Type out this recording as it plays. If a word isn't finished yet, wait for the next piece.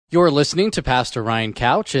You're listening to Pastor Ryan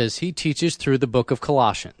Couch as he teaches through the book of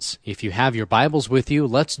Colossians. If you have your Bibles with you,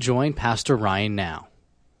 let's join Pastor Ryan now.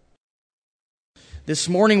 This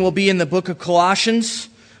morning we'll be in the book of Colossians.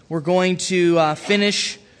 We're going to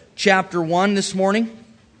finish chapter 1 this morning.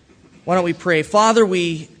 Why don't we pray? Father,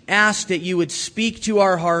 we ask that you would speak to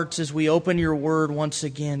our hearts as we open your word once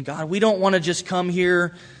again. God, we don't want to just come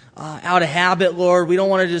here out of habit, Lord. We don't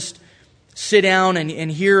want to just sit down and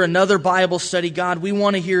hear another Bible study. God, we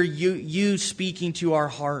want to hear you speaking to our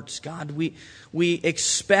hearts. God, we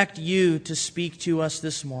expect you to speak to us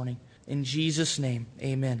this morning. In Jesus' name,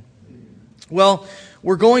 amen. Well,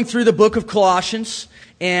 we're going through the book of Colossians,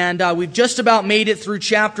 and we've just about made it through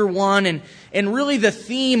chapter 1, and really the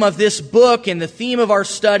theme of this book and the theme of our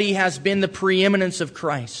study has been the preeminence of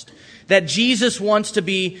Christ. That Jesus wants to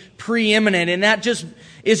be preeminent, and that just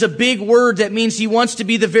is a big word that means He wants to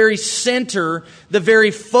be the very center, the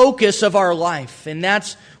very focus of our life. And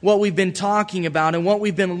that's what we've been talking about and what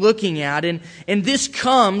we've been looking at. And this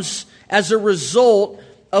comes as a result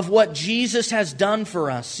of what Jesus has done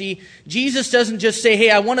for us. See, Jesus doesn't just say,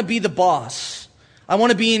 hey, I want to be the boss. I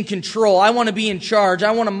want to be in control. I want to be in charge.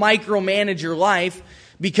 I want to micromanage your life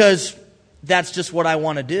because that's just what I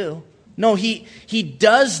want to do. No, He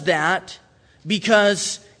does that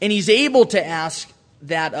because, and He's able to ask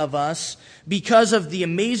that of us because of the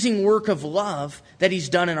amazing work of love that He's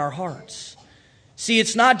done in our hearts. See,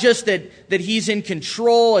 it's not just that He's in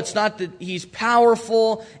control. It's not that He's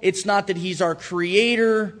powerful. It's not that He's our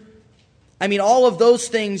creator. I mean, all of those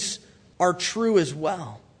things are true as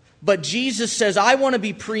well. But Jesus says, I want to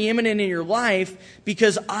be preeminent in your life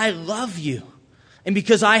because I love you and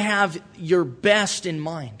because I have your best in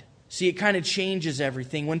mind. See, it kind of changes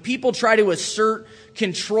everything. When people try to assert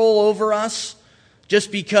control over us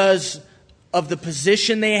just because of the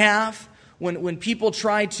position they have, when people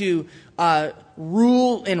try to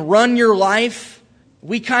rule and run your life,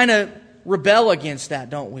 we kind of rebel against that,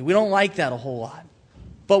 don't we? We don't like that a whole lot.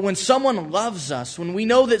 But when someone loves us, when we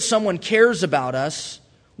know that someone cares about us,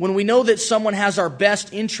 when we know that someone has our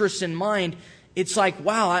best interests in mind, it's like,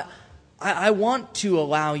 wow, I want to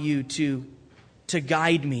allow you to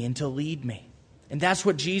guide me and to lead me. And that's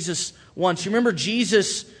what Jesus wants. You remember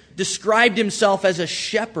Jesus described Himself as a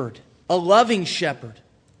shepherd, a loving shepherd.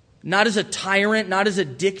 Not as a tyrant, not as a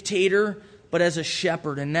dictator, but as a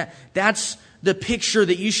shepherd. And that's the picture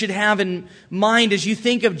that you should have in mind as you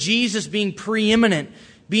think of Jesus being preeminent,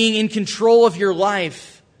 being in control of your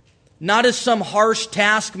life. Not as some harsh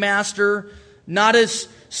taskmaster, not as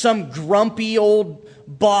some grumpy old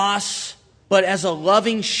boss, but as a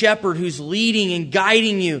loving shepherd who's leading and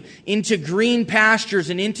guiding you into green pastures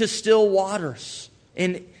and into still waters.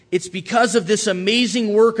 And it's because of this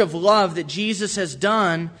amazing work of love that Jesus has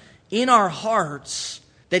done in our hearts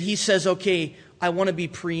that He says, okay, I want to be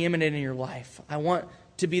preeminent in your life. I want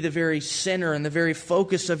to be the very center and the very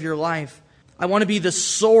focus of your life. I want to be the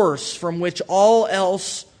source from which all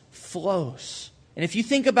else flows. And if you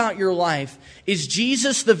think about your life, is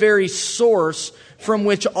Jesus the very source from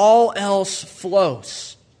which all else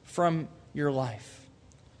flows from your life?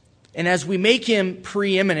 And as we make Him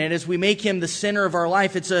preeminent, as we make Him the center of our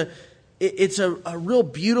life, it's a real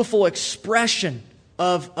beautiful expression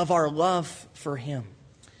of our love for Him.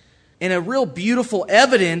 And a real beautiful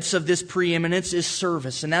evidence of this preeminence is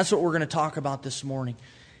service. And that's what we're going to talk about this morning.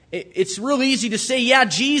 It's real easy to say, yeah,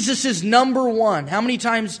 Jesus is number one. How many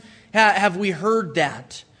times have we heard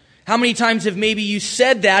that? How many times have maybe you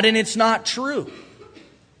said that and it's not true?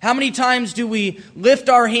 How many times do we lift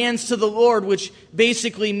our hands to the Lord, which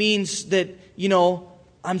basically means that,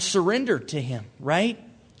 I'm surrendered to Him, right?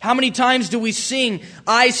 How many times do we sing,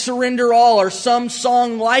 I surrender all, or some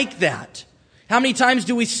song like that? How many times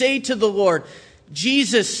do we say to the Lord,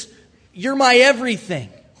 Jesus, you're my everything?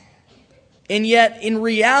 And yet, in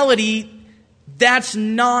reality, that's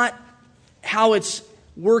not how it's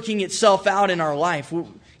working itself out in our life.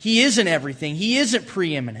 He isn't everything. He isn't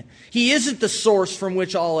preeminent. He isn't the source from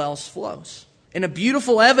which all else flows. And a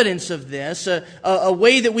beautiful evidence of this, a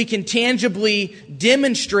way that we can tangibly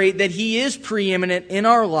demonstrate that He is preeminent in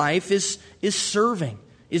our life is serving,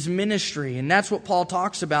 is ministry. And that's what Paul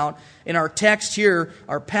talks about in our text here,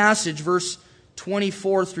 our passage, verse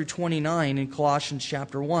 24 through 29 in Colossians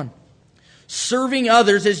chapter 1. Serving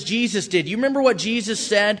others as Jesus did. You remember what Jesus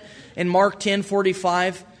said in Mark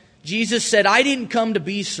 10:45? Jesus said, I didn't come to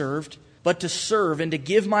be served, but to serve and to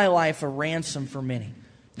give my life a ransom for many.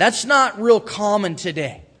 That's not real common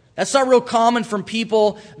today. That's not real common from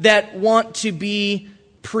people that want to be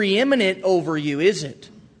preeminent over you, is it?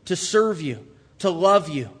 To serve you, to love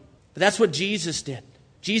you. But that's what Jesus did.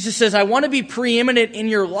 Jesus says, I want to be preeminent in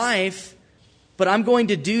your life, but I'm going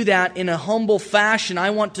to do that in a humble fashion. I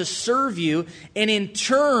want to serve you. And in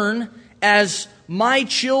turn, as my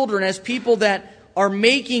children, as people that are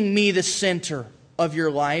making me the center of your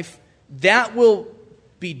life, that will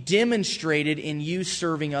be demonstrated in you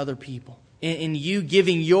serving other people, in you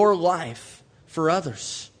giving your life for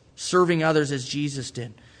others, serving others as Jesus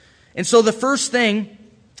did. And so the first thing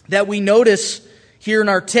that we notice here in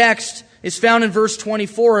our text is found in verse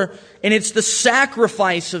 24, and it's the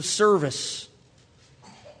sacrifice of service.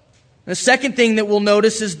 The second thing that we'll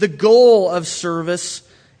notice is the goal of service.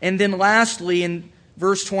 And then lastly, in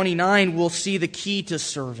verse 29, we'll see the key to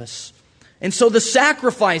service. And so the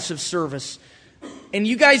sacrifice of service. And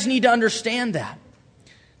you guys need to understand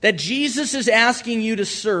that Jesus is asking you to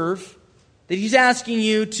serve, that He's asking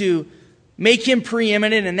you to make Him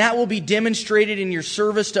preeminent, and that will be demonstrated in your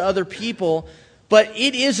service to other people. But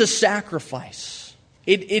it is a sacrifice.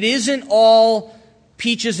 It isn't all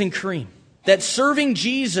peaches and cream. That serving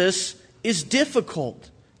Jesus is difficult.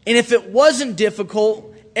 And if it wasn't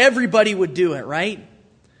difficult, everybody would do it, right?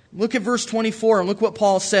 Look at verse 24 and look what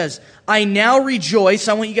Paul says. I now rejoice.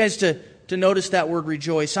 I want you guys to notice that word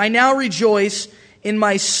rejoice. I now rejoice in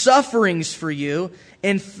my sufferings for you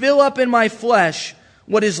and fill up in my flesh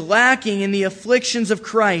what is lacking in the afflictions of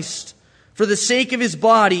Christ for the sake of His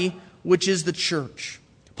body, which is the church.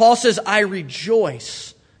 Paul says, I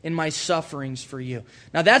rejoice in my sufferings for you.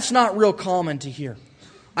 Now that's not real common to hear.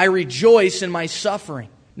 I rejoice in my suffering.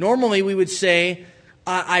 Normally we would say,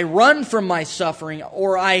 I run from my suffering,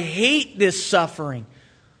 or I hate this suffering.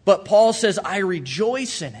 But Paul says, I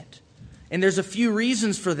rejoice in it. And there's a few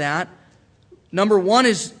reasons for that. Number one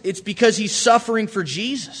is it's because he's suffering for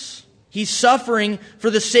Jesus. He's suffering for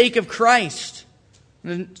the sake of Christ.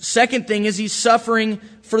 And the second thing is he's suffering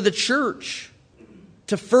for the church,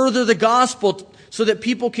 to further the gospel so that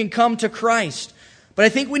people can come to Christ. But I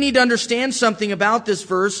think we need to understand something about this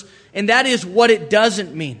verse, and that is what it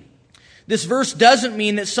doesn't mean. This verse doesn't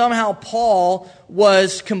mean that somehow Paul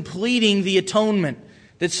was completing the atonement,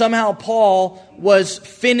 that somehow Paul was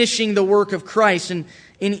finishing the work of Christ. And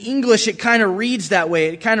in English, it kind of reads that way.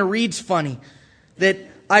 It kind of reads funny. That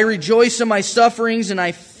I rejoice in my sufferings and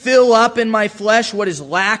I fill up in my flesh what is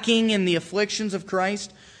lacking in the afflictions of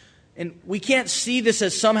Christ. And we can't see this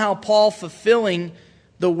as somehow Paul fulfilling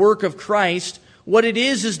the work of Christ. What it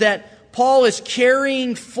is that Paul is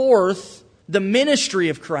carrying forth the ministry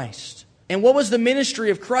of Christ. And what was the ministry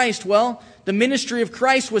of Christ? Well, the ministry of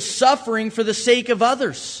Christ was suffering for the sake of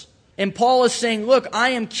others. And Paul is saying, look,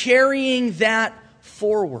 I am carrying that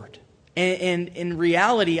forward. And in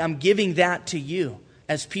reality, I'm giving that to you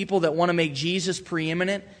as people that want to make Jesus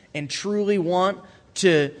preeminent and truly want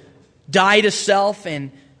to die to self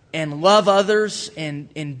and love others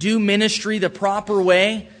and do ministry the proper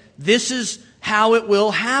way. This is how it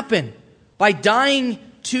will happen. By dying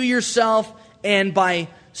to yourself and by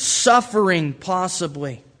suffering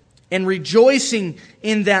possibly. And rejoicing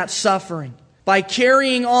in that suffering. By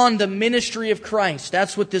carrying on the ministry of Christ.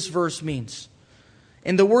 That's what this verse means.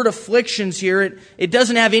 And the word afflictions here, it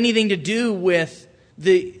doesn't have anything to do with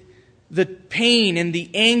the pain and the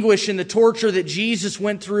anguish and the torture that Jesus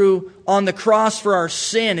went through on the cross for our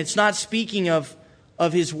sin. It's not speaking of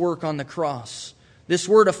His work on the cross. This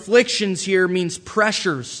word afflictions here means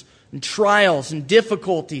pressures and trials and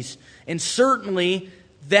difficulties. And certainly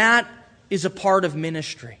that is a part of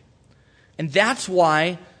ministry. And that's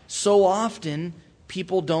why so often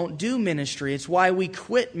people don't do ministry. It's why we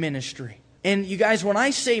quit ministry. And you guys, when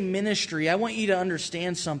I say ministry, I want you to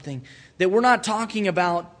understand something. That we're not talking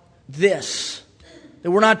about this.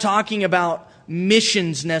 That we're not talking about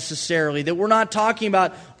missions necessarily. That we're not talking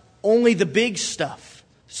about only the big stuff.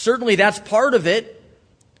 Certainly that's part of it.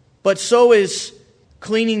 But so is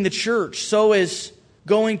cleaning the church. So is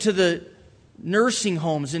going to the nursing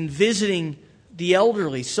homes and visiting the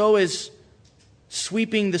elderly. So is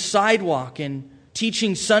sweeping the sidewalk and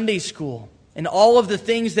teaching Sunday school. And all of the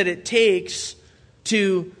things that it takes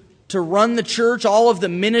to run the church, all of the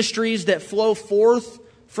ministries that flow forth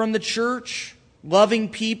from the church, loving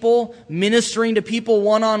people, ministering to people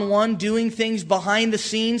one-on-one, doing things behind the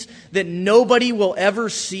scenes that nobody will ever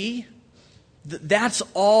see. That's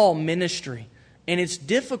all ministry. And it's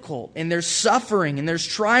difficult, and there's suffering, and there's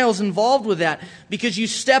trials involved with that because you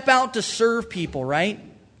step out to serve people, right?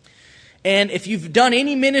 And if you've done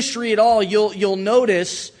any ministry at all, you'll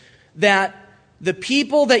notice that the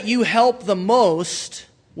people that you help the most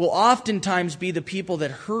will oftentimes be the people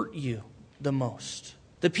that hurt you the most.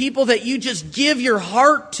 The people that you just give your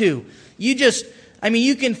heart to. You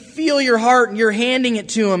can feel your heart and you're handing it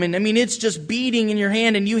to them. And it's just beating in your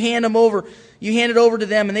hand and you hand it over to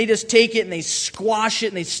them and they just take it and they squash it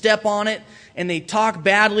and they step on it. and they talk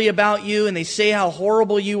badly about you, and they say how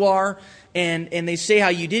horrible you are, and they say how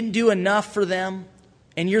you didn't do enough for them,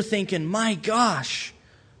 and you're thinking, my gosh,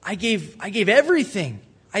 I gave everything.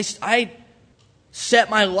 I set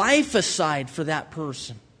my life aside for that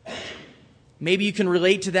person. Maybe you can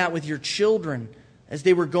relate to that with your children as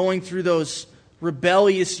they were going through those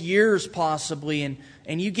rebellious years possibly,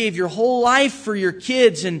 and you gave your whole life for your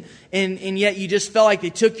kids, and yet you just felt like they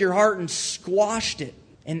took your heart and squashed it.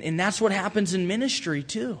 And that's what happens in ministry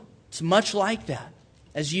too. It's much like that.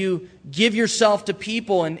 As you give yourself to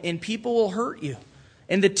people, and people will hurt you.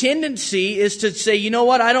 And the tendency is to say, you know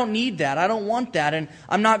what, I don't need that. I don't want that. And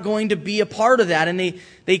I'm not going to be a part of that. And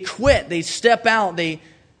they quit. They step out. They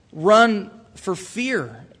run for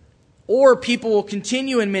fear. Or people will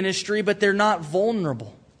continue in ministry, but they're not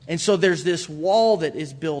vulnerable. And so there's this wall that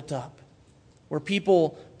is built up, where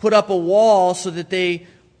people put up a wall so that they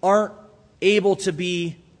aren't able to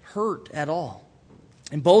be hurt at all.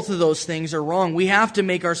 And both of those things are wrong. We have to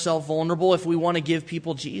make ourselves vulnerable if we want to give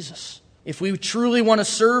people Jesus. If we truly want to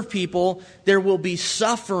serve people, there will be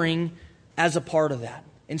suffering as a part of that.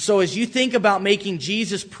 And so as you think about making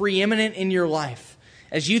Jesus preeminent in your life,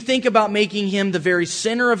 as you think about making Him the very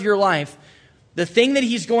center of your life, the thing that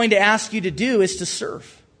He's going to ask you to do is to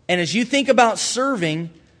serve. And as you think about serving,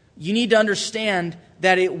 you need to understand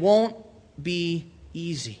that it won't be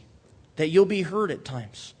easy, that you'll be hurt at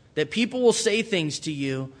times, that people will say things to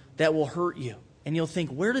you that will hurt you. And you'll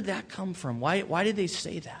think, where did that come from? Why did they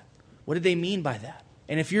say that? What did they mean by that?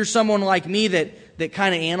 And if you're someone like me that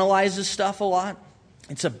kind of analyzes stuff a lot,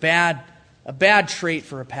 it's a bad trait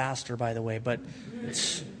for a pastor, by the way, but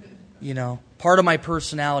it's, part of my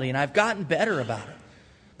personality, and I've gotten better about it.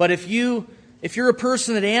 But if you're a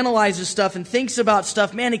person that analyzes stuff and thinks about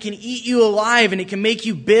stuff, man, it can eat you alive, and it can make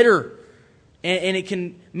you bitter, and it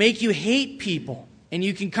can make you hate people, and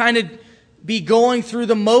you can kind of be going through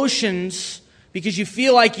the motions because you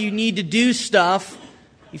feel like you need to do stuff.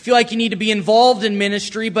 You feel like you need to be involved in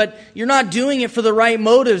ministry, but you're not doing it for the right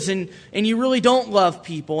motives, and you really don't love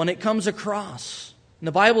people, and it comes across. And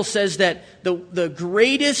the Bible says that the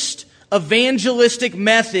greatest evangelistic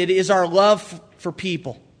method is our love for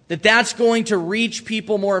people. That's going to reach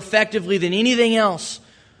people more effectively than anything else.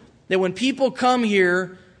 That when people come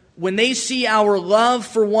here, when they see our love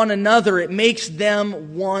for one another, it makes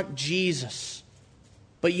them want Jesus.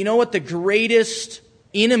 But you know what the greatest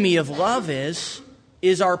enemy of love is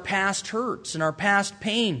our past hurts and our past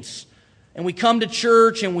pains. And we come to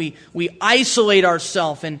church and we isolate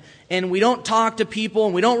ourselves and we don't talk to people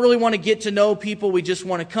and we don't really want to get to know people. We just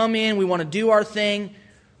want to come in, we want to do our thing.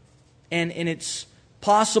 And it's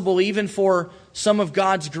possible even for some of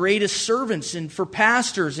God's greatest servants and for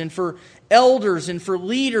pastors and for elders and for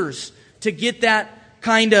leaders to get that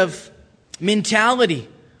kind of mentality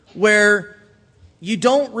where you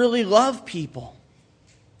don't really love people.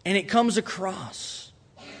 And it comes across.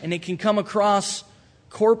 And it can come across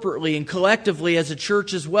corporately and collectively as a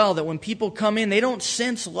church as well, that when people come in, they don't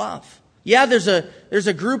sense love. Yeah, there's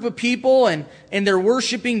a group of people and they're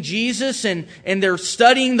worshiping Jesus and they're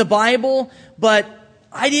studying the Bible, but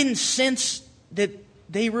I didn't sense that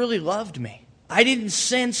they really loved me. I didn't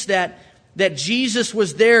sense that Jesus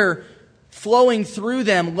was there flowing through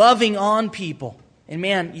them, loving on people. And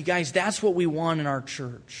man, you guys, that's what we want in our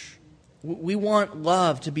church. We want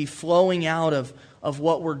love to be flowing out of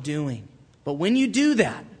what we're doing. But when you do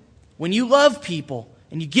that, when you love people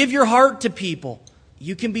and you give your heart to people,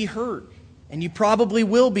 you can be hurt. And you probably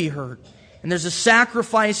will be hurt. And there's a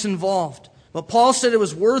sacrifice involved. But Paul said it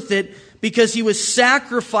was worth it because he was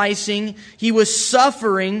sacrificing, he was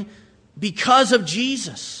suffering because of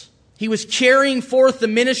Jesus. He was carrying forth the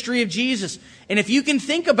ministry of Jesus. And if you can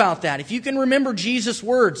think about that, if you can remember Jesus'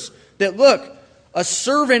 words, that look, a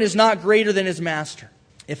servant is not greater than his master.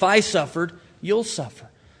 If I suffered, you'll suffer.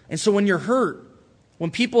 And so when you're hurt,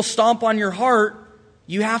 when people stomp on your heart,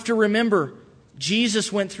 you have to remember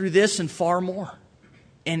Jesus went through this and far more.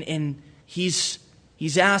 And He's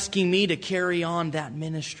asking me to carry on that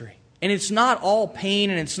ministry. And it's not all pain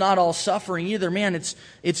and it's not all suffering either. Man,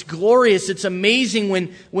 it's glorious. It's amazing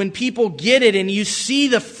when people get it and you see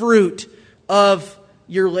the fruit of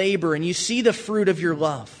your labor and you see the fruit of your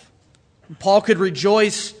love. Paul could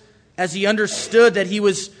rejoice as he understood that he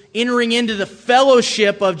was entering into the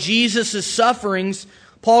fellowship of Jesus' sufferings.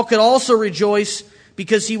 Paul could also rejoice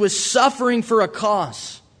because he was suffering for a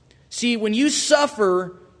cause. See, when you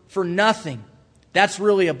suffer for nothing, that's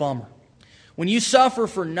really a bummer. When you suffer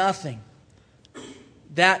for nothing,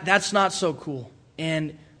 that's not so cool.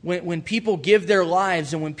 And when people give their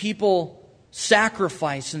lives and when people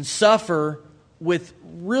sacrifice and suffer with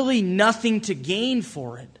really nothing to gain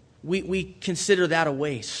for it, we consider that a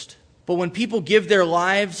waste. But when people give their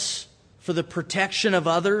lives for the protection of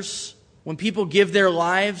others, when people give their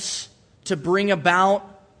lives to bring about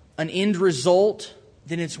an end result,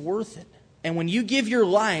 then it's worth it. And when you give your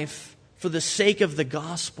life for the sake of the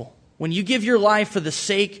gospel, when you give your life for the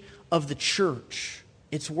sake of the church,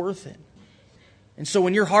 it's worth it. And so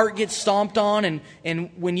when your heart gets stomped on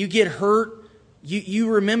and when you get hurt,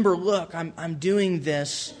 you remember, look, I'm doing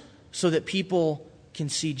this so that people can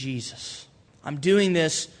see Jesus. I'm doing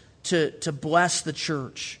this to bless the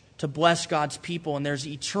church, to bless God's people, and there's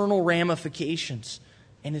eternal ramifications,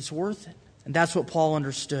 and it's worth it. And that's what Paul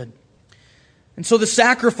understood. And so the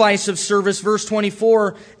sacrifice of service, verse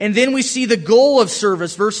 24, and then we see the goal of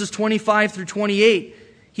service, verses 25 through 28.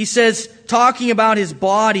 He says, talking about his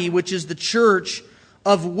body, which is the church,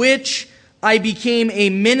 of which I became a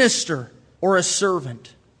minister or a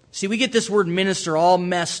servant. See, we get this word minister all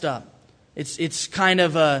messed up. It's kind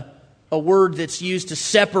of a word that's used to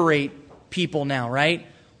separate people now, right?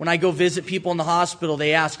 When I go visit people in the hospital,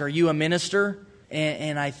 they ask, are you a minister?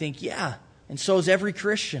 And I think, yeah. And so is every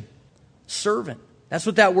Christian. Servant. That's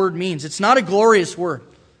what that word means. It's not a glorious word,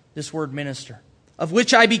 this word minister. Of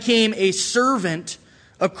which I became a servant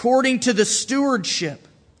according to the stewardship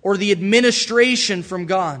or the administration from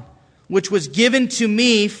God, which was given to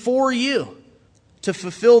me for you to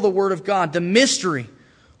fulfill the word of God. The mystery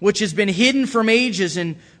which has been hidden from ages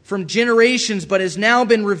and from generations, but has now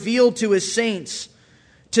been revealed to his saints.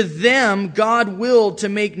 To them God willed to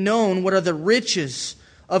make known what are the riches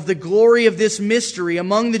of the glory of this mystery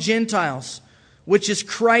among the Gentiles, which is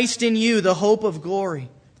Christ in you, the hope of glory.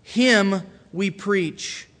 Him we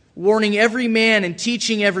preach, warning every man and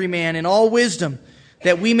teaching every man in all wisdom,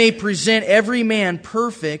 that we may present every man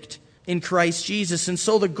perfect in Christ Jesus. And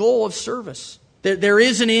so the goal of service, there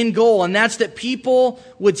is an end goal, and that's that people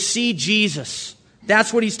would see Jesus.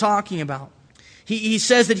 That's what he's talking about. He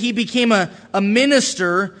says that he became a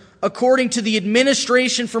minister according to the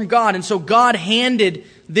administration from God. And so God handed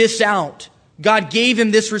this out. God gave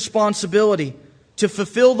him this responsibility to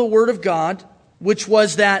fulfill the word of God, which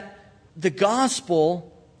was that the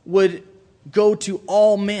gospel would go to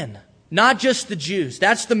all men, not just the Jews.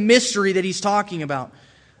 That's the mystery that he's talking about.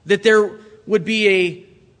 That there would be a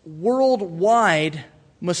worldwide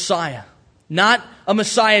Messiah. Not a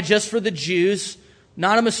Messiah just for the Jews,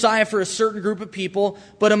 not a Messiah for a certain group of people,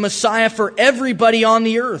 but a Messiah for everybody on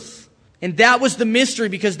the earth. And that was the mystery,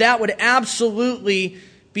 because that would absolutely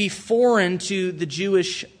be foreign to the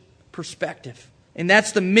Jewish perspective. And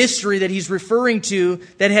that's the mystery that he's referring to,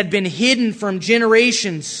 that had been hidden from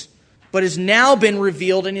generations, but has now been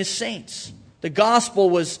revealed in his saints. The gospel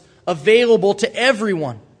was available to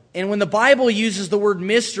everyone. And when the Bible uses the word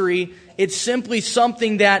mystery, it's simply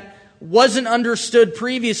something that wasn't understood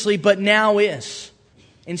previously, but now is.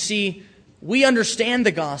 And see, we understand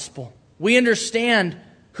the gospel. We understand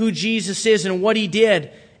who Jesus is and what he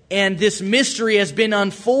did. And this mystery has been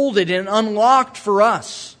unfolded and unlocked for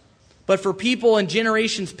us. But for people in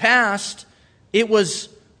generations past, it was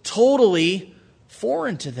totally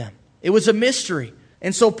foreign to them. It was a mystery.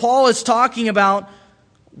 And so Paul is talking about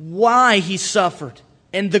why he suffered.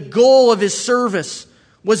 And the goal of his service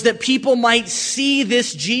was that people might see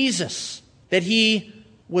this Jesus, that he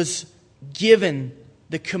was given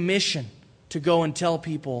the commission to go and tell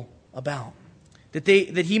people about. That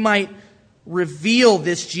he might reveal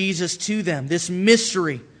this Jesus to them, this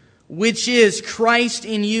mystery, which is Christ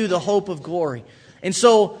in you, the hope of glory. And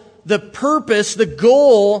so the purpose, the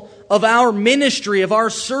goal of our ministry, of our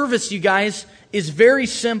service, you guys, is very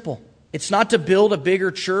simple. It's not to build a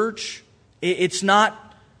bigger church. It's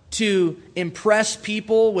not to impress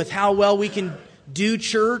people with how well we can do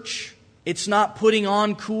church. It's not putting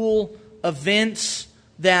on cool events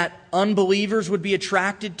that unbelievers would be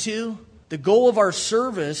attracted to. The goal of our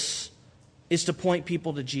service is to point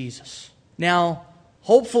people to Jesus. Now,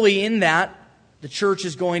 hopefully in that, the church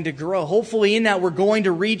is going to grow. Hopefully in that, we're going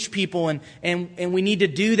to reach people, and we need to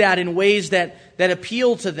do that in ways that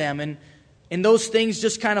appeal to them. And those things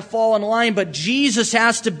just kind of fall in line. But Jesus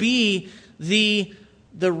has to be the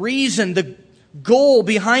reason, the goal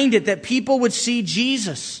behind it, that people would see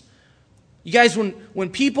Jesus. You guys, when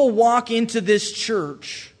people walk into this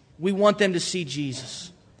church, we want them to see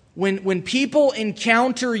Jesus. When people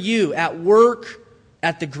encounter you at work,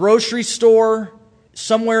 at the grocery store,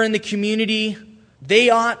 somewhere in the community, they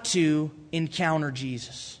ought to encounter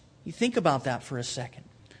Jesus. You think about that for a second.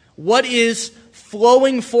 What is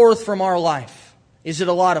flowing forth from our life? Is it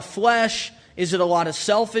a lot of flesh? Is it a lot of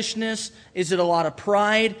selfishness? Is it a lot of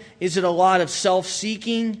pride? Is it a lot of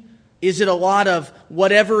self-seeking? Is it a lot of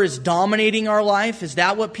whatever is dominating our life? Is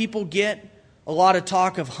that what people get? a lot of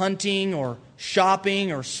talk of hunting or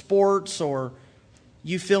shopping or sports or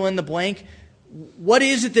you fill in the blank. What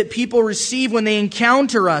is it that people receive when they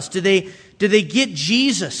encounter us? Do they get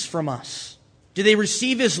Jesus from us? Do they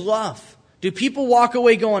receive His love? Do people walk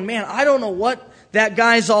away going, man, I don't know what that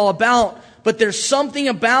guy's all about, but there's something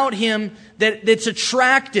about him that's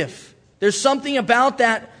attractive. There's something about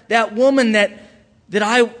that woman that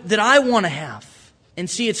I want to have. And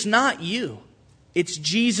see, it's not you. It's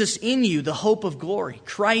Jesus in you, the hope of glory.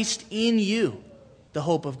 Christ in you, the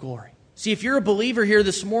hope of glory. See, if you're a believer here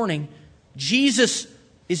this morning, Jesus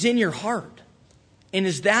is in your heart. And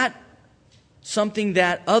is that something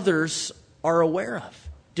that others are aware of?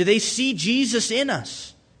 Do they see Jesus in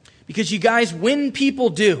us? Because you guys, when people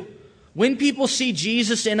do, when people see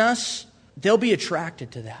Jesus in us, they'll be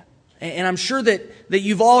attracted to that. And I'm sure that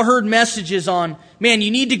you've all heard messages on, man,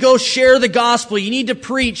 you need to go share the gospel. You need to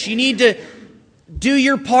preach. You need to do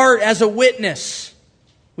your part as a witness.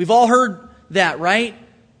 We've all heard that, right?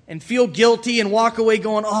 And feel guilty and walk away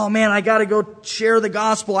going, oh man, I got to go share the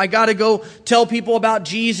gospel. I got to go tell people about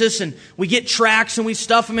Jesus. And we get tracts and we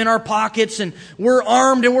stuff them in our pockets and we're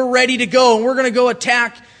armed and we're ready to go. And we're going to go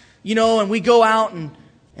attack, and we go out and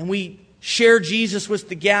we share Jesus with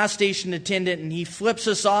the gas station attendant and he flips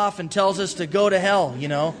us off and tells us to go to hell,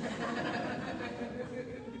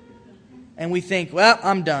 And we think, well,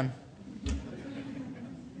 I'm done.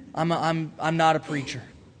 I'm not a preacher.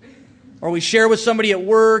 Or we share with somebody at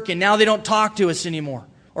work and now they don't talk to us anymore.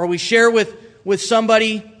 Or we share with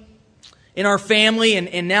somebody in our family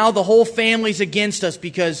and now the whole family's against us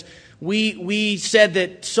because we said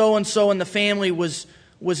that so-and-so in the family was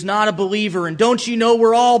not a believer. And don't you know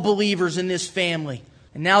we're all believers in this family?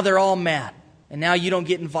 And now they're all mad. And now you don't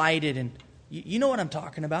get invited. And you know what I'm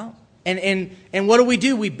talking about. And what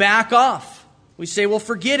do? We back off. We say, well,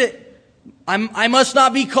 forget it. I must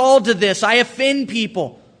not be called to this. I offend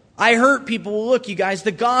people. I hurt people. Well, look, you guys,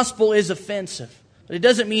 the gospel is offensive. But it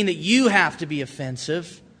doesn't mean that you have to be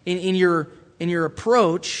offensive in your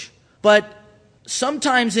approach. But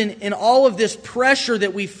sometimes in all of this pressure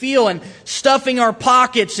that we feel and stuffing our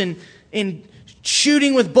pockets and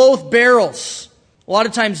shooting with both barrels, a lot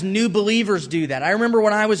of times new believers do that. I remember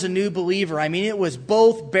when I was a new believer, it was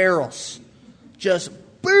both barrels. Just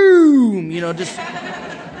boom, just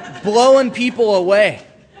blowing people away.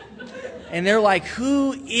 And they're like,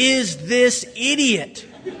 who is this idiot?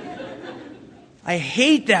 I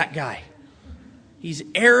hate that guy. He's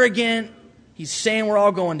arrogant. He's saying we're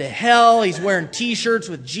all going to hell. He's wearing t-shirts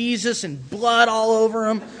with Jesus and blood all over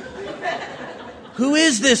him. Who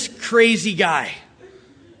is this crazy guy?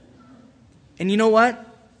 And you know what?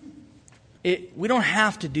 We don't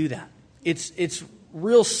have to do that. It's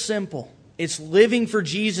real simple. It's living for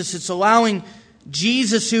Jesus. It's allowing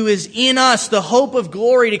Jesus, who is in us, the hope of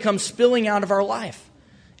glory, to come spilling out of our life.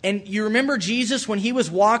 And you remember Jesus, when He was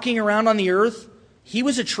walking around on the earth, He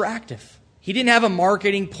was attractive. He didn't have a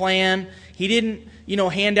marketing plan. He didn't,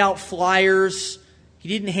 hand out flyers. He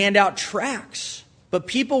didn't hand out tracts. But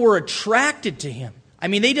people were attracted to Him.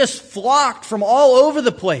 They just flocked from all over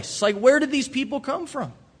the place. It's like, where did these people come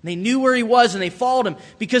from? They knew where He was and they followed Him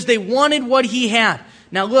because they wanted what He had.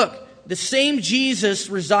 Now look, the same Jesus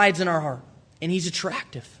resides in our heart. And He's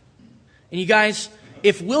attractive. And you guys,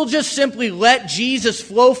 if we'll just simply let Jesus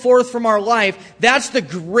flow forth from our life, that's the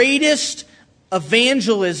greatest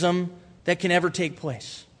evangelism that can ever take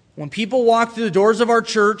place. When people walk through the doors of our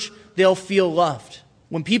church, they'll feel loved.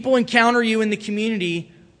 When people encounter you in the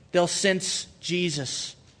community, they'll sense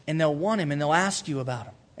Jesus. And they'll want Him and they'll ask you about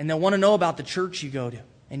Him. And they'll want to know about the church you go to.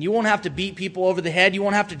 And you won't have to beat people over the head. You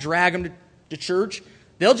won't have to drag them to church.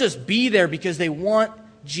 They'll just be there because they want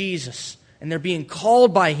Jesus. And they're being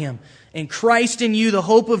called by Him. And Christ in you, the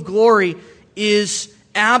hope of glory, is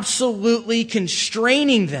absolutely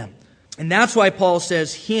constraining them. And that's why Paul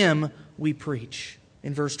says, Him we preach.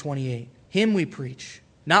 In verse 28. Him we preach.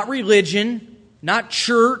 Not religion, not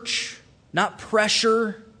church, not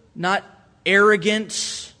pressure, not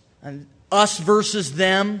arrogance, and us versus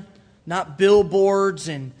them, not billboards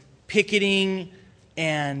and picketing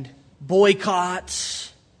and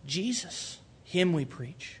boycotts. Jesus. Him we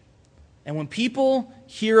preach. And when people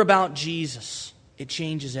hear about Jesus, it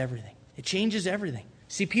changes everything. It changes everything.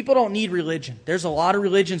 See, people don't need religion. There's a lot of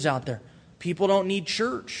religions out there. People don't need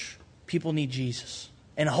church. People need Jesus.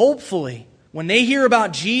 And hopefully, when they hear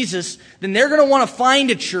about Jesus, then they're going to want to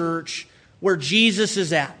find a church where Jesus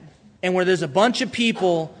is at. And where there's a bunch of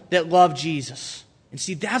people that love Jesus. And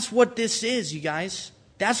see, that's what this is, you guys.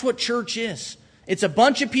 That's what church is. It's a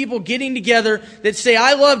bunch of people getting together that say,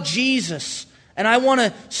 I love Jesus. And I want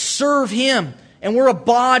to serve Him. And we're a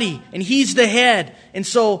body, and He's the head. And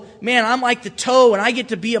so, man, I'm like the toe, and I get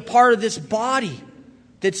to be a part of this body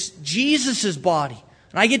that's Jesus' body.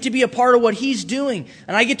 And I get to be a part of what He's doing.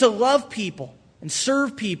 And I get to love people and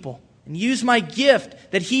serve people and use my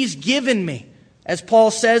gift that He's given me. As Paul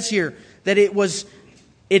says here, that it was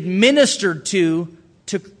administered to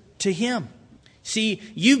Him. See,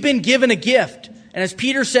 you've been given a gift. And as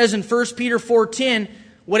Peter says in 1 Peter 4:10,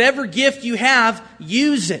 whatever gift you have,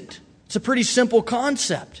 use it. It's a pretty simple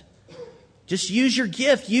concept. Just use your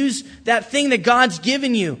gift. Use that thing that God's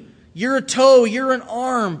given you. You're a toe, you're an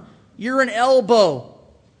arm, you're an elbow,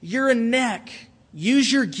 you're a neck.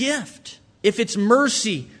 Use your gift. If it's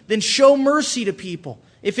mercy, then show mercy to people.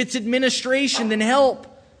 If it's administration, then help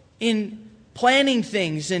in planning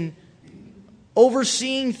things and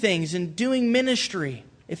overseeing things and doing ministry.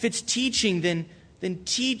 If it's teaching, then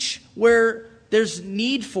teach where there's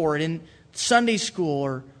need for it in Sunday school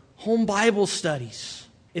or home Bible studies.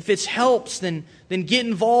 If it's helps, then get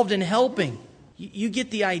involved in helping. You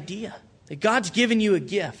get the idea that God's given you a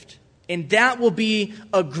gift. And that will be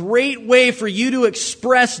a great way for you to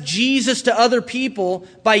express Jesus to other people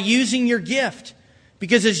by using your gift.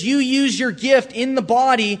 Because as you use your gift in the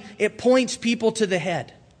body, it points people to the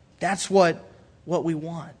head. That's what we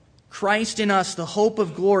want. Christ in us, the hope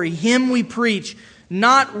of glory. Him we preach.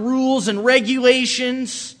 Not rules and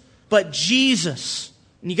regulations, but Jesus.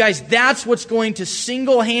 And you guys, that's what's going to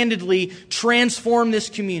single-handedly transform this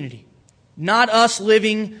community. Not us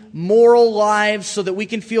living moral lives so that we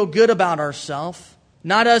can feel good about ourselves.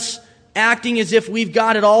 Not us acting as if we've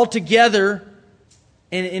got it all together.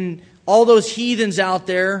 And all those heathens out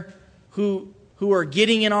there who are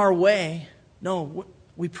getting in our way. No,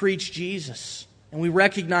 we preach Jesus. And we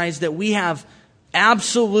recognize that we have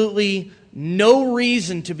absolutely no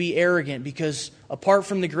reason to be arrogant, because apart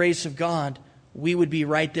from the grace of God, we would be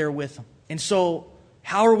right there with them. And so,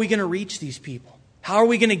 how are we going to reach these people? How are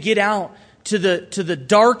we going to get out to the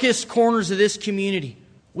darkest corners of this community?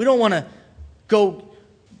 We don't want to go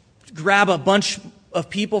grab a bunch of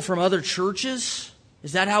people from other churches.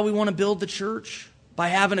 Is that how we want to build the church? By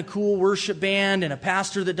having a cool worship band and a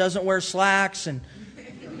pastor that doesn't wear slacks and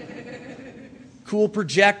cool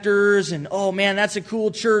projectors and, oh man, that's a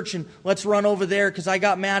cool church and let's run over there because I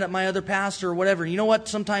got mad at my other pastor or whatever. You know what?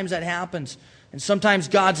 Sometimes that happens. And sometimes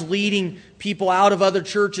God's leading people out of other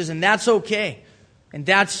churches, and that's okay. And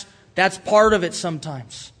that's part of it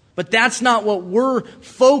sometimes. But that's not what we're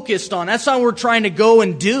focused on. That's not what we're trying to go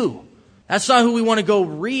and do. That's not who we want to go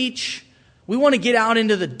reach. We want to get out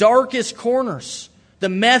into the darkest corners. The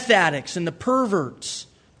meth addicts and the perverts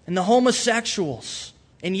and the homosexuals.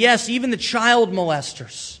 And yes, even the child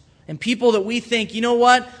molesters. And people that we think, you know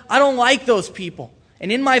what? I don't like those people.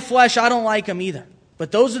 And in my flesh, I don't like them either.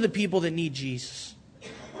 But those are the people that need Jesus.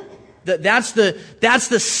 That's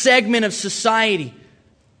the segment of society.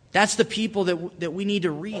 That's the people that we need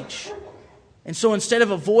to reach. And so instead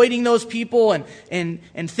of avoiding those people and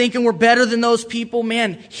thinking we're better than those people,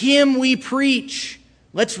 man, Him we preach.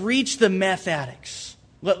 Let's reach the meth addicts.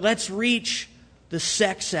 Let's reach the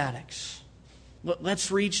sex addicts. Let's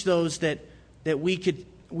reach those that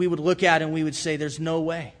we would look at and we would say, there's no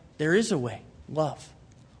way. There is a way. Love.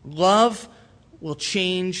 Love will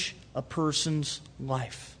change a person's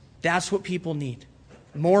life. That's what people need.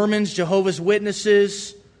 Mormons, Jehovah's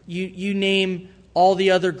Witnesses, you name all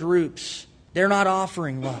the other groups. They're not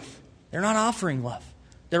offering love. They're not offering love.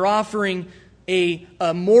 They're offering a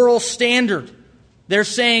moral standard. They're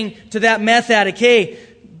saying to that meth addict, hey,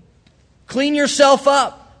 clean yourself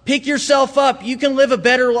up. Pick yourself up. You can live a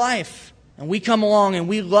better life. And we come along and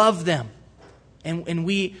we love them. And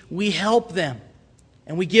we help them.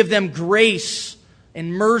 And we give them grace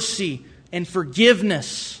and mercy and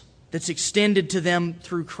forgiveness that's extended to them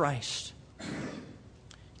through Christ.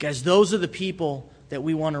 Guys, those are the people that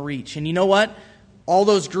we want to reach. And you know what? All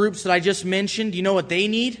those groups that I just mentioned, you know what they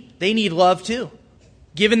need? They need love too.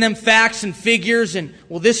 Giving them facts and figures and,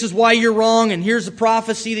 well, this is why you're wrong and here's the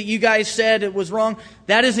prophecy that you guys said it was wrong.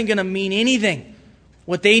 That isn't going to mean anything.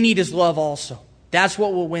 What they need is love also. That's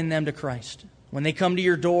what will win them to Christ. When they come to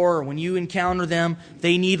your door or when you encounter them,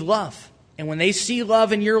 they need love. And when they see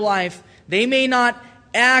love in your life, they may not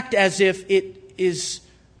act as if it is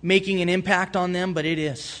making an impact on them, but it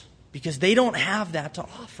is. Because they don't have that to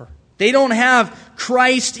offer. They don't have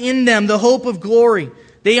Christ in them, the hope of glory.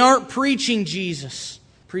 They aren't preaching Jesus,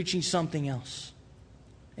 preaching something else.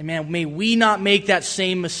 And man, may we not make that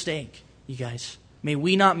same mistake, you guys. May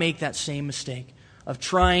we not make that same mistake of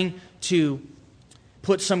trying to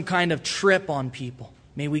put some kind of trip on people.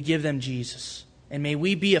 May we give them Jesus. And may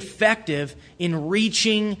we be effective in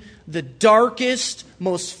reaching the darkest,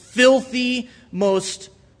 most filthy, most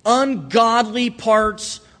ungodly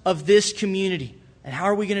parts of this community. And how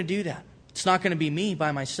are we going to do that? It's not going to be me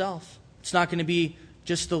by myself. It's not going to be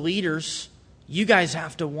just the leaders. You guys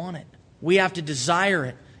have to want it. We have to desire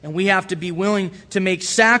it. And we have to be willing to make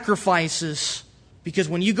sacrifices. Because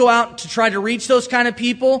when you go out to try to reach those kind of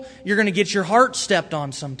people, you're going to get your heart stepped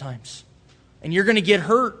on sometimes. And you're going to get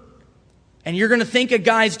hurt. And you're going to think a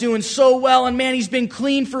guy's doing so well, and man, he's been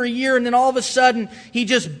clean for a year, and then all of a sudden, he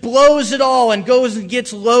just blows it all and goes and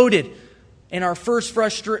gets loaded. And our first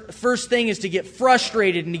thing is to get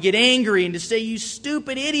frustrated and to get angry and to say, you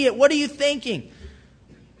stupid idiot, what are you thinking?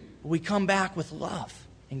 We come back with love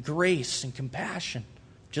and grace and compassion,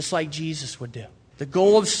 just like Jesus would do. The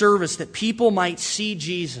goal of service, that people might see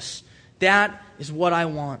Jesus. That is what I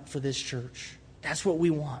want for this church. That's what we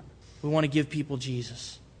want. We want to give people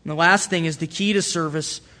Jesus. And the last thing is the key to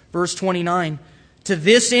service, verse 29. To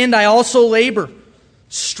this end I also labor,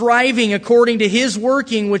 striving according to His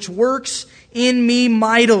working, which works in me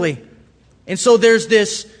mightily. And so there's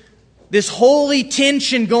this holy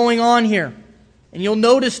tension going on here. And you'll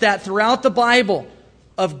notice that throughout the Bible,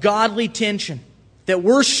 of godly tension. That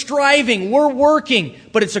we're striving, we're working,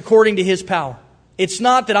 but it's according to His power. It's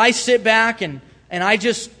not that I sit back and I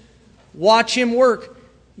just watch Him work.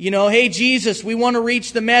 You know, hey, Jesus, we want to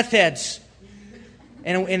reach the meth heads.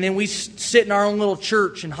 And then we sit in our own little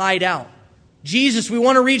church and hide out. Jesus, we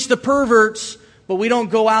want to reach the perverts, but we don't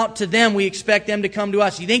go out to them. We expect them to come to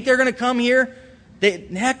us. You think they're going to come here?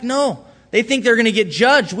 Heck no. They think they're going to get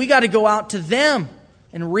judged. We got to go out to them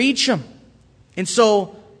and reach them. And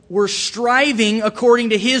so we're striving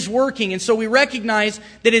according to His working. And so we recognize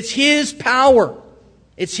that it's His power.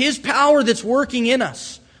 It's His power that's working in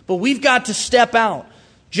us. But we've got to step out.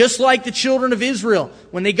 Just like the children of Israel,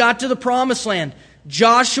 when they got to the promised land,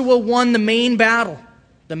 Joshua won the main battle,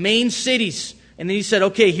 the main cities. And then he said,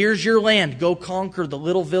 okay, here's your land. Go conquer the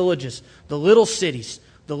little villages, the little cities,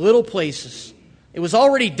 the little places. It was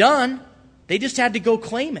already done. They just had to go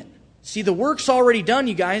claim it. See, the work's already done,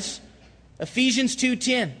 you guys. Ephesians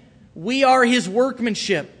 2:10. We are His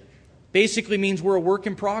workmanship. Basically means we're a work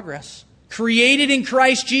in progress. Created in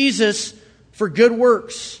Christ Jesus for good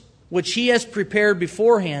works, which He has prepared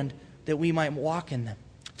beforehand that we might walk in them.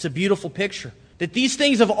 It's a beautiful picture. That these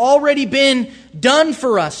things have already been done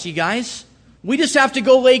for us, you guys. We just have to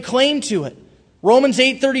go lay claim to it. Romans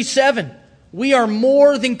 8:37. We are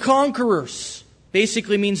more than conquerors.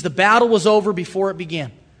 Basically means the battle was over before it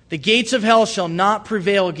began. The gates of hell shall not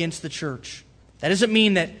prevail against the church. That doesn't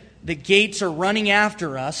mean that the gates are running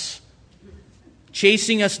after us,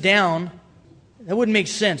 chasing us down. That wouldn't make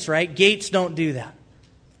sense, right? Gates don't do that.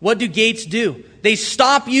 What do gates do? They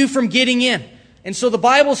stop you from getting in. And so the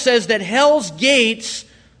Bible says that hell's gates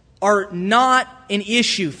are not an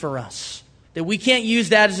issue for us. That we can't use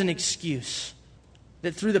that as an excuse.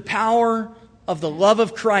 That through the power of the love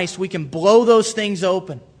of Christ, we can blow those things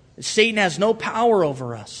open. Satan has no power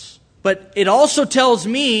over us. But it also tells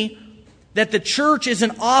me that the church is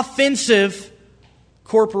an offensive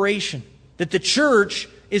corporation. That the church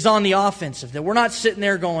is on the offensive. That we're not sitting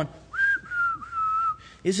there going,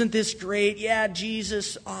 isn't this great? Yeah,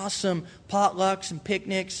 Jesus, awesome. Potlucks and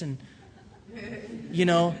picnics and, you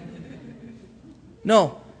know.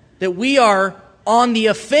 No, that we are on the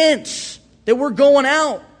offense. That we're going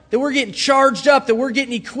out. That we're getting charged up. That we're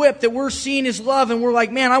getting equipped. That we're seeing His love. And we're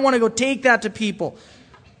like, man, I want to go take that to people.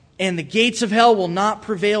 And the gates of hell will not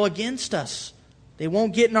prevail against us. They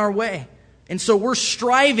won't get in our way. And so we're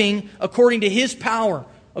striving according to His power,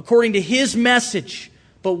 according to His message.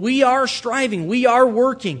 But we are striving. We are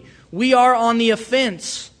working. We are on the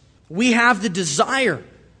offense. We have the desire.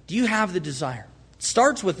 Do you have the desire? It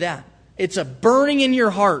starts with that. It's a burning in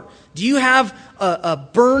your heart. Do you have a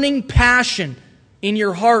burning passion in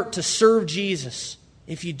your heart to serve Jesus?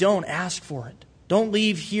 If you don't, ask for it. Don't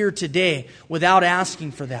leave here today without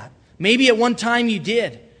asking for that. Maybe at one time you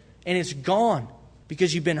did, and it's gone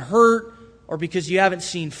because you've been hurt, or because you haven't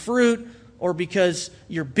seen fruit, or because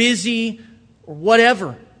you're busy, or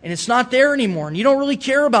whatever. And it's not there anymore. And you don't really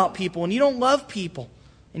care about people. And you don't love people.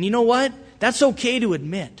 And you know what? That's okay to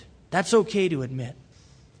admit. That's okay to admit.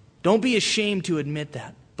 Don't be ashamed to admit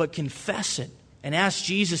that. But confess it. And ask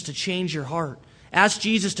Jesus to change your heart. Ask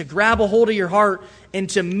Jesus to grab a hold of your heart and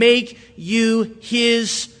to make you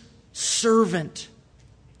His servant.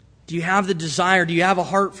 Do you have the desire? Do you have a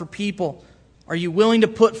heart for people? Are you willing to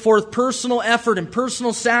put forth personal effort and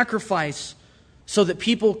personal sacrifice so that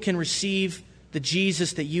people can receive the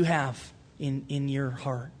Jesus that you have in your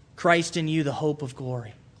heart? Christ in you, the hope of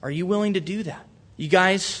glory. Are you willing to do that? You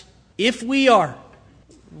guys, if we are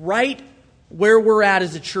right where we're at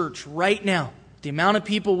as a church right now, the amount of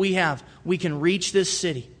people we have, we can reach this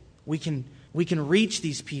city. We can reach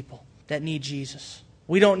these people that need Jesus.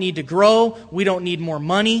 We don't need to grow. We don't need more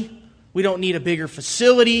money. We don't need a bigger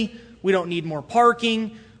facility. We don't need more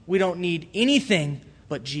parking. We don't need anything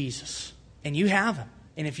but Jesus. And you have Him.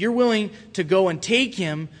 And if you're willing to go and take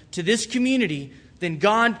Him to this community, then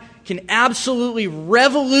God can absolutely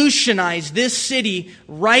revolutionize this city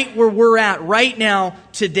right where we're at right now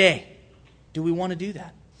today. Do we want to do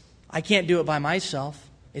that? I can't do it by myself.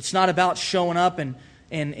 It's not about showing up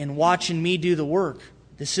and watching me do the work.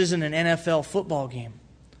 This isn't an NFL football game.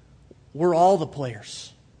 We're all the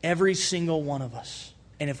players. Every single one of us.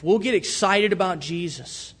 And if we'll get excited about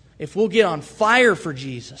Jesus, if we'll get on fire for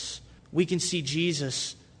Jesus, we can see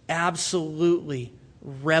Jesus absolutely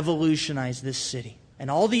revolutionize this city. And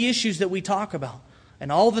all the issues that we talk about,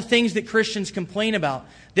 and all the things that Christians complain about,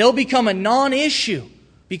 they'll become a non-issue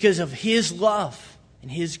because of His love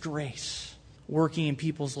and His grace working in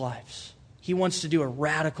people's lives. He wants to do a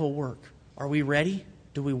radical work. Are we ready?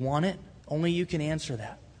 Do we want it? Only you can answer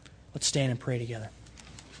that. Let's stand and pray together.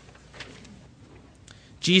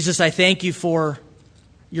 Jesus, I thank You for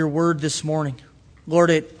Your word this morning.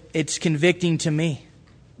 Lord, it's convicting to me.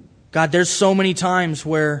 God, there's so many times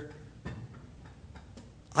where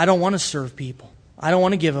I don't want to serve people. I don't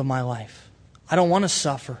want to give of my life. I don't want to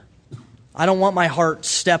suffer. I don't want my heart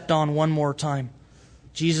stepped on one more time.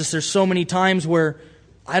 Jesus, there's so many times where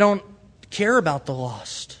I don't care about the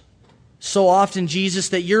lost. So often, Jesus,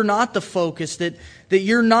 that You're not the focus, that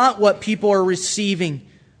You're not what people are receiving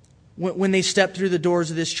when they step through the doors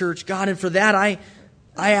of this church. God, and for that, I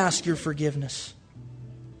ask Your forgiveness.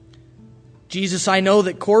 Jesus, I know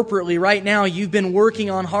that corporately right now You've been working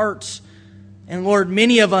on hearts. And Lord,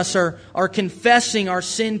 many of us are confessing our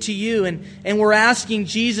sin to You. And we're asking,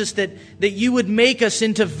 Jesus, that You would make us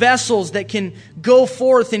into vessels that can go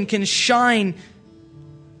forth and can shine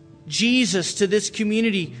Jesus to this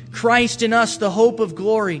community. Christ in us, the hope of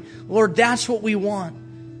glory. Lord, that's what we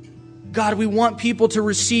want. God, we want people to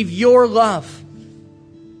receive Your love.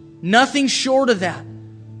 Nothing short of that,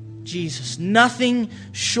 Jesus. Nothing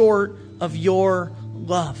short of Your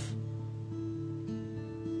love.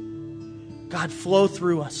 God, flow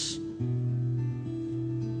through us.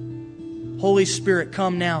 Holy Spirit,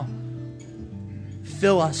 come now.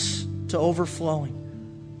 Fill us to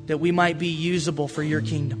overflowing, that we might be usable for Your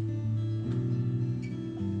kingdom.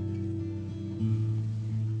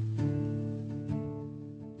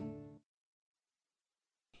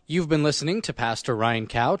 You've been listening to Pastor Ryan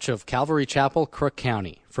Couch of Calvary Chapel, Crook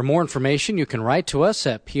County. For more information, you can write to us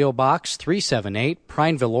at P.O. Box 378,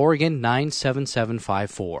 Prineville, Oregon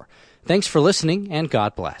 97754. Thanks for listening, and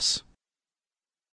God bless.